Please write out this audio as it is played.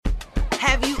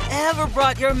Have you ever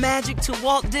brought your magic to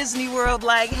Walt Disney World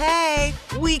like, hey,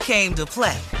 we came to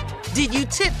play? Did you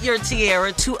tip your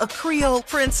tiara to a Creole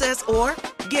princess or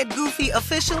get goofy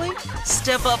officially?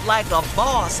 Step up like a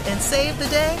boss and save the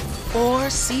day? Or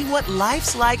see what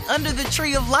life's like under the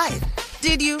tree of life?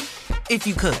 Did you? If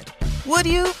you could. Would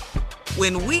you?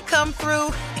 When we come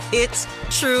through, it's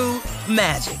true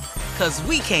magic. 'Cause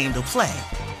we came to play.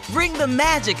 Bring the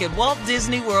magic at Walt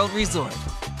Disney World Resort.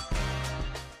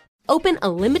 Open a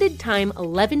limited-time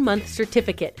 11-month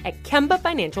certificate at Kemba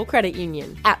Financial Credit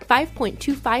Union. At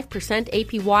 5.25%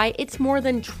 APY, it's more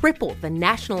than triple the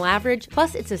national average,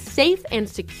 plus it's a safe and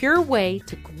secure way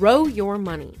to grow your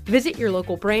money. Visit your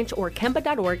local branch or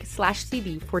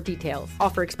kemba.org/CD for details.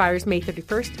 Offer expires May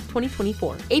 31st,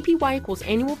 2024. APY equals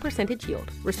annual percentage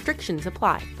yield. Restrictions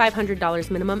apply.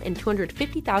 $500 minimum and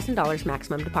 $250,000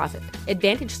 maximum deposit.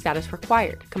 Advantage status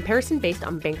required. Comparison based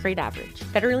on bank rate average.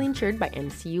 Federally insured by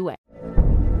NCUA.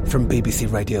 From BBC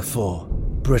Radio 4,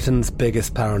 Britain's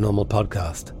biggest paranormal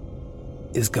podcast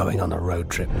is going on a road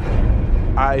trip.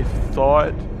 I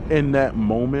thought in that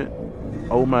moment,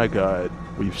 oh my God,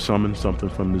 we've summoned something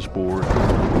from this board.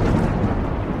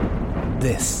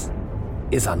 This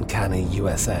is Uncanny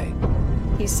USA.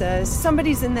 He says,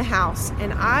 somebody's in the house,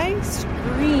 and I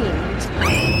screamed.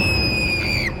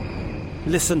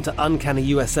 Listen to Uncanny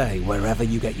USA wherever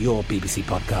you get your BBC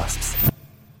podcasts,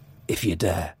 if you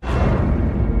dare.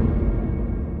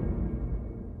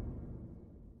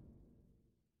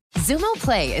 Xumo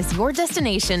Play is your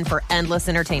destination for endless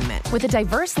entertainment. With a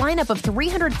diverse lineup of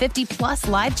 350-plus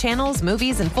live channels,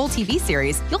 movies, and full TV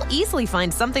series, you'll easily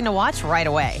find something to watch right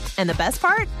away. And the best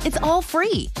part? It's all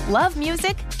free. Love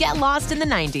music? Get lost in the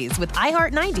 90s with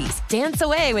iHeart 90s, dance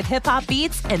away with hip-hop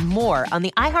beats, and more on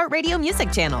the iHeartRadio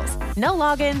music channels. No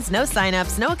logins, no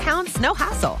signups, no accounts, no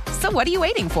hassle. So what are you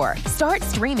waiting for? Start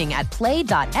streaming at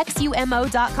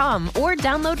play.xumo.com or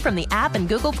download from the app and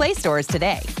Google Play stores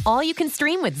today. All you can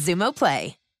stream with Xumo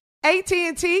Play.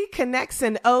 AT&T connects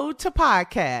an ode to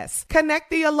podcasts. Connect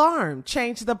the alarm.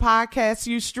 Change the podcast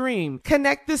you stream.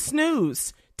 Connect the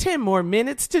snooze. 10 more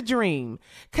minutes to dream.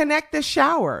 Connect the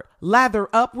shower. Lather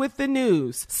up with the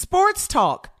news. Sports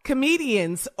talk,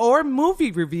 comedians, or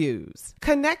movie reviews.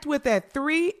 Connect with that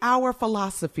 3-hour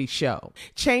philosophy show.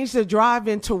 Change the drive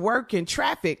into work in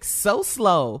traffic so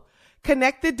slow.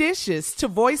 Connect the dishes to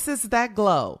voices that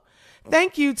glow.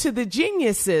 Thank you to the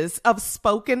geniuses of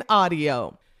spoken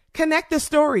audio. Connect the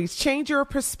stories, change your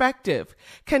perspective.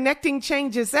 Connecting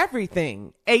changes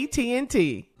everything.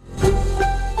 AT&T.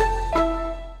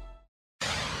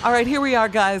 All right, here we are,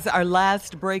 guys, our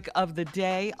last break of the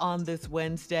day on this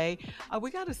Wednesday.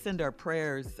 We got to send our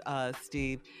prayers,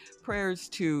 Steve. Prayers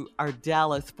to our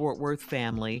Dallas-Fort Worth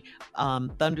family.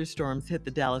 Thunderstorms hit the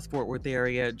Dallas-Fort Worth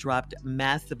area, dropped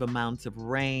massive amounts of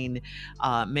rain,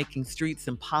 making streets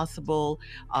impossible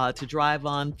to drive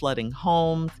on, flooding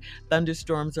homes.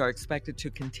 Thunderstorms are expected to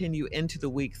continue into the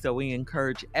week, so we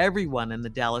encourage everyone in the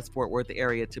Dallas-Fort Worth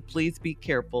area to please be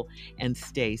careful and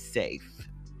stay safe.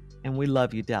 And we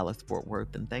love you, Dallas-Fort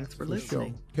Worth, and thanks for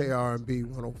listening. Sure. KRMB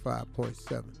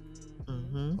 105.7.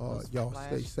 Mm-hmm. Y'all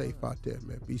stay safe out there,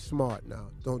 man. Be smart now.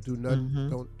 Don't do nothing.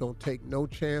 Mm-hmm. Don't take no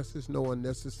chances, no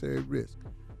unnecessary risk.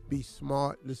 Be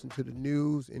smart. Listen to the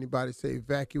news. Anybody say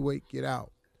evacuate, get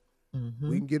out. Mm-hmm.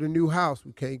 We can get a new house.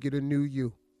 We can't get a new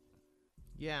you.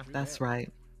 Yeah. That's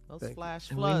right. Those flash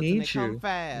floods, and they come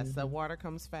fast. Mm-hmm. The water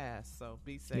comes fast, so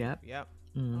be safe. Yep.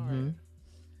 Mm-hmm. All right.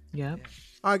 Yep.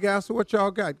 All right, guys, so what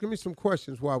y'all got? Give me some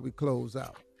questions while we close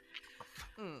out.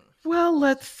 Well,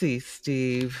 let's see,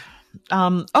 Steve.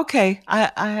 Okay,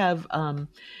 I have.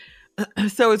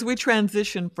 So as we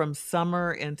transition from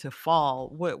summer into fall,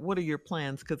 what are your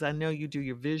plans? Because I know you do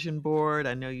your vision board.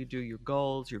 I know you do your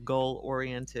goals. You're goal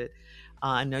oriented.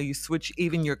 I know you switch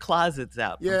even your closets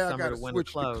out from Yeah, I summer got to to winter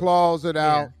switch clothes. the closet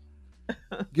out,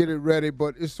 get it ready.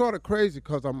 But it's sort of crazy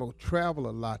because I'm going to travel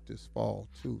a lot this fall,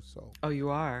 too. So. Oh, you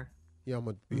are? Yeah, I'm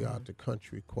going to be out the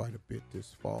country quite a bit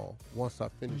this fall once I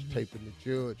finish taping the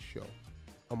Judge show.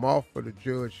 I'm off for the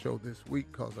Judge show this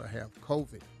week because I have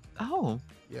COVID. Oh.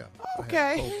 Yeah.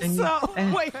 Okay.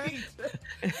 Wait.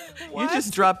 You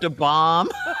just dropped a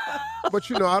bomb. But,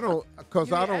 I don't,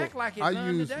 because I don't, act like it I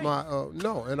none use today. my,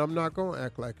 no, and I'm not going to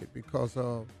act like it because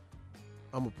I'm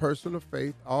a person of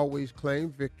faith, always claim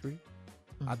victory.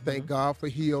 I thank God for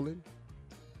healing.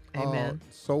 Amen.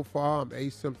 So far, I'm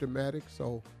asymptomatic,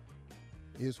 so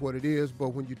is what it is.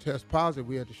 But when you test positive,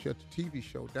 we had to shut the TV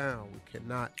show down. We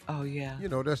cannot. Oh, yeah.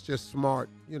 That's just smart,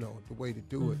 the way to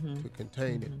do it, to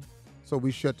contain it. So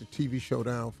we shut the TV show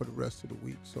down for the rest of the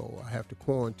week. So I have to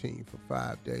quarantine for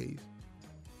 5 days.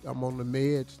 I'm on the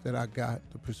meds that I got,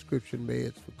 the prescription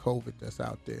meds for COVID that's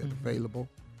out there and available.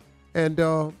 And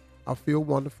I feel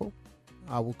wonderful.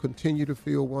 I will continue to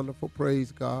feel wonderful,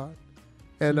 praise God.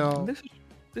 And this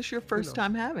is your first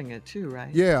time having it too,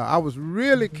 right? Yeah, I was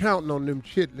really counting on them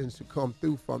chitlins to come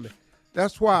through for me.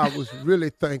 That's why I was really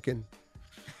thinking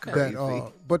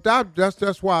that, but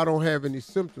that's why I don't have any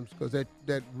symptoms, because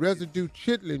that residue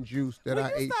chitlin juice that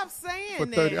I ate stop saying for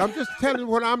 30. that. I'm just telling you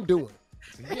what I'm doing.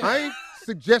 I ain't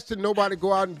suggesting nobody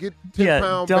go out and get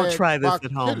 10-pound don't bags try of this box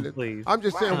at of home, chitlins. please. I'm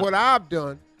just saying what I've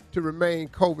done to remain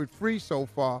COVID-free so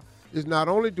far is not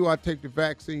only do I take the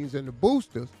vaccines and the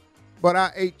boosters, but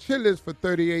I ate chitlins for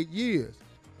 38 years.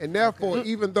 And therefore,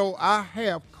 even though I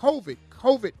have COVID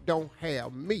don't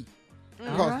have me.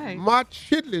 Because my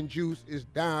chitlin juice is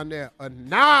down there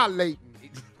annihilating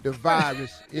the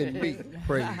virus in me.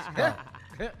 Praise God.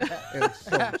 And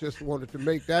so just wanted to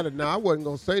make that. Now, I wasn't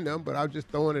going to say nothing, but I was just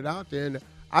throwing it out there. And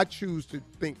I choose to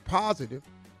think positive.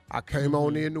 I came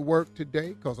on in to work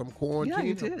today because I'm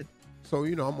quarantined. Yeah, you did. So,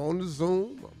 I'm on the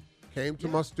Zoom. Came to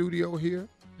my studio here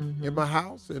in my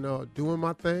house and doing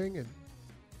my thing.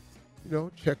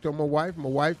 And, checked on my wife. My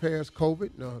wife has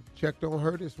COVID. And, checked on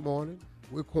her this morning.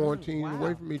 We're quarantined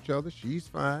away from each other. She's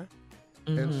fine.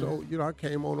 And so, I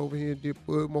came on over here and did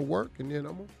my work. And then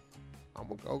I'm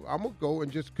gonna go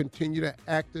and just continue to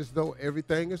act as though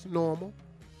everything is normal.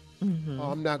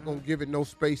 I'm not gonna give it no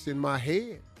space in my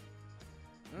head.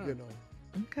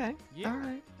 Okay. Yeah. All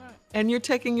right. And you're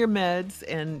taking your meds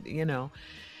and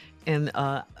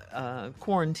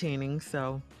quarantining.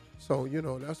 So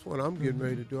that's what I'm getting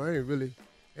ready to do. I ain't really.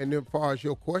 And then, as far as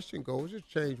your question goes, just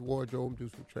change wardrobe and do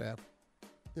some travel.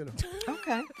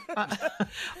 Okay.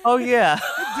 Oh yeah.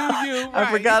 Do you? Right.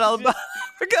 I forgot all about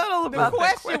the that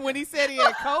question when he said he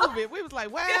had COVID. We was like,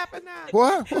 what happened now?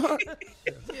 What?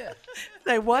 Yeah.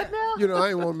 Say what now? I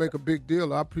ain't want to make a big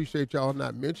deal. I appreciate y'all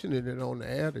not mentioning it on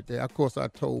the air today. Of course, I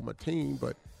told my team,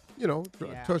 but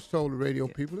Touch told the radio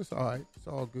people it's all right. It's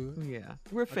all good. Yeah,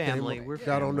 we're family.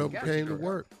 Got on up, came to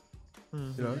work.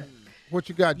 What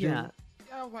you got, Junior? Yeah.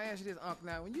 I was going to ask you this, Uncle.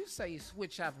 Now, when you say you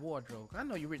switch out wardrobe, I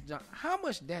know you're rich, John. How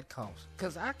much that cost?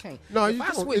 Because I can't. No, it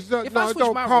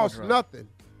don't cost nothing.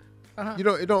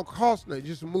 It don't cost nothing.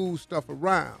 Just move stuff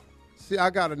around. See, I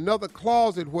got another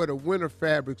closet where the winter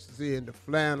fabrics is in, the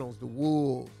flannels, the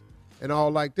wools, and all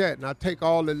like that. And I take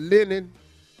all the linen,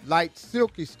 light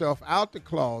silky stuff out the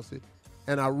closet,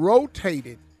 and I rotate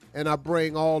it, and I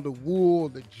bring all the wool,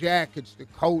 the jackets, the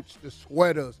coats, the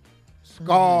sweaters,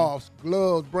 scarves,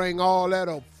 gloves, bring all that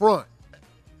up front.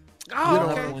 Oh,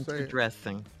 what I'm saying?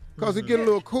 Dressing. Because it get a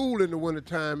little cool in the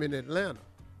wintertime in Atlanta.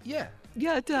 Yeah.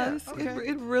 Yeah, it does. Yeah, okay.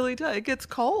 It really does. It gets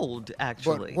cold,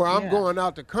 actually. But where I'm going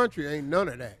out the country, ain't none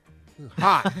of that.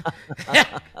 Hot.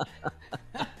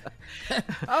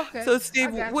 Okay. So,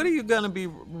 Steve, what are you going to be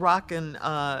rocking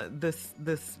this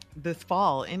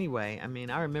fall anyway? I mean,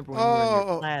 I remember when you were in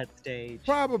your plaid stage.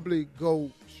 Probably go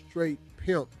straight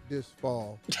pimp this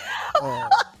fall.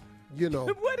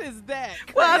 What is that?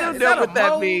 Well, I don't know what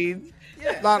that means.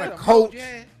 Yeah, a lot of coats,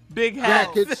 big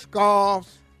hats, jackets,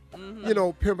 scarves.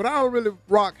 Pimp. But I don't really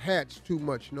rock hats too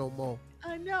much no more.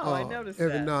 I know. I noticed that.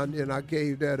 Every now and then I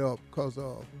gave that up because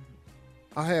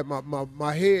I had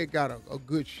my head got a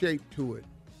good shape to it.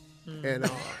 And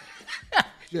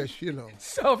just,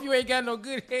 So if you ain't got no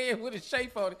good head with a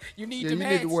shape on it, you need to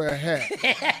need to wear a hat.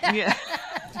 Yeah.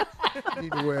 You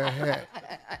need to wear a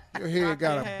hat. Your head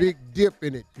got a big dip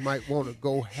in it. You might want to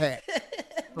go hat.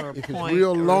 If it's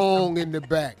real long in the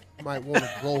back, you might want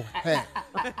to go hat.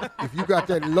 If you got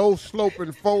that low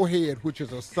sloping forehead, which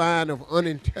is a sign of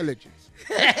unintelligence,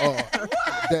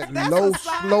 that low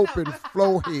sloping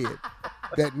forehead,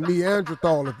 that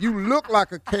Neanderthal, if you look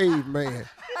like a caveman,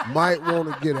 might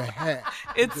want to get a hat.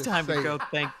 It's time to go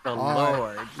thank the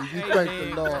Lord. You thank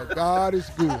the Lord. God is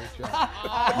good, y'all.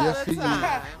 Yes, he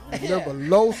is. Remember,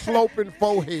 low sloping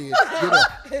forehead,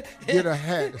 get a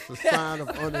hat. It's a sign of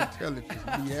unintelligence.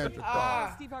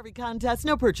 Neanderthal. Steve Harvey contest,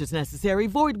 no purchase necessary,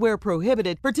 void where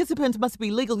prohibited. Participants must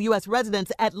be legal U.S.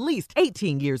 residents at least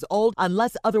 18 years old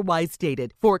unless otherwise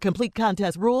stated. For complete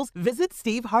contest rules, visit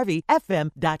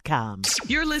SteveHarveyFM.com.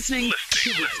 You're listening to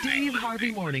the Steve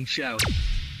Harvey Morning Show.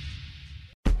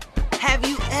 Have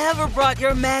you ever brought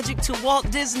your magic to Walt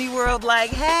Disney World like,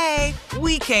 hey,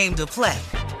 we came to play?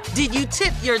 Did you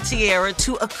tip your tiara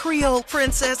to a Creole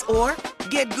princess or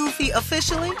get goofy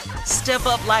officially? Step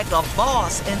up like a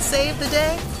boss and save the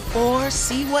day? Or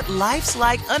see what life's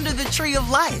like under the tree of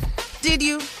life? Did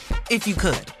you? If you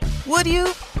could. Would you?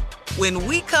 When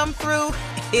we come through,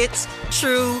 it's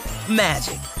true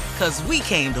magic. 'Cause we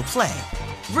came to play.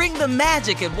 Bring the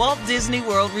magic at Walt Disney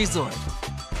World Resort.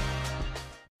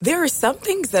 There are some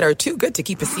things that are too good to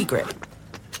keep a secret.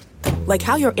 Like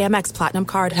how your Amex Platinum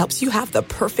card helps you have the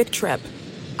perfect trip.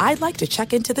 I'd like to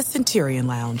check into the Centurion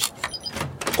Lounge.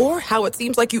 Or how it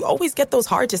seems like you always get those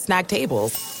hard-to-snag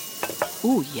tables.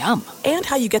 Ooh, yum. And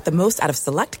how you get the most out of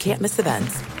select can't-miss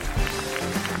events.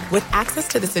 With access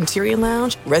to the Centurion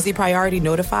Lounge, Resi Priority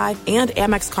Notify, and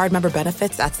Amex card member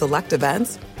benefits at select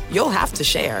events, you'll have to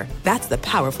share. That's the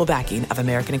powerful backing of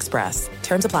American Express.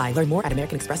 Terms apply. Learn more at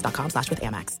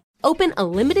americanexpress.com/withAmex. Open a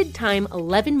limited-time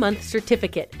 11-month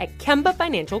certificate at Kemba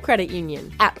Financial Credit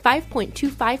Union. At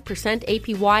 5.25%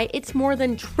 APY, it's more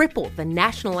than triple the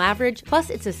national average,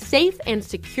 plus it's a safe and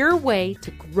secure way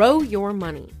to grow your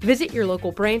money. Visit your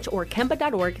local branch or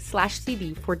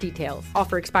kemba.org/cb for details.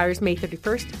 Offer expires May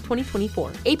 31st,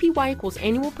 2024. APY equals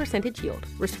annual percentage yield.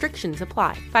 Restrictions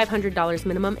apply. $500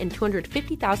 minimum and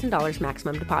 $250,000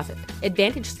 maximum deposit.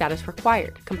 Advantage status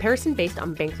required. Comparison based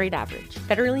on bank rate average.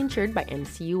 Federally insured by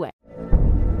NCUA.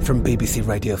 From BBC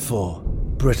Radio 4,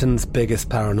 Britain's biggest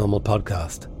paranormal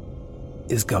podcast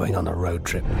is going on a road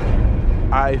trip.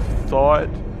 I thought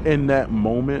in that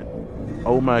moment,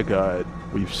 oh my God,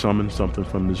 we've summoned something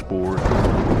from this board.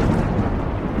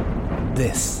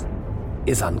 This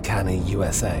is Uncanny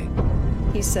USA.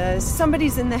 He says,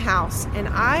 somebody's in the house, and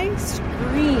I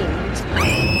screamed.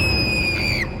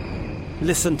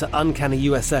 Listen to Uncanny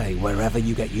USA wherever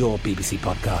you get your BBC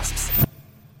podcasts,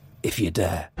 if you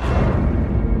dare.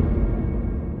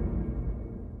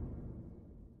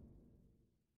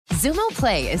 Zumo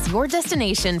Play is your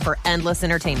destination for endless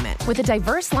entertainment. With a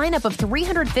diverse lineup of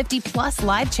 350-plus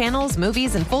live channels,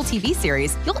 movies, and full TV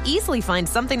series, you'll easily find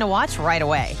something to watch right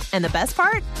away. And the best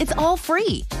part? It's all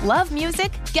free. Love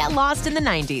music? Get lost in the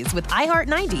 90s with iHeart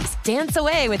 90s, dance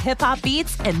away with hip-hop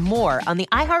beats, and more on the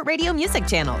iHeartRadio music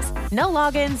channels. No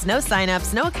logins, no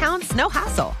signups, no accounts, no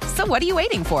hassle. So what are you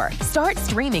waiting for? Start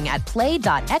streaming at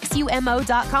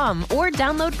play.xumo.com or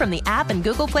download from the app and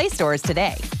Google Play stores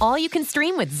today. All you can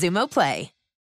stream with Zumo Play.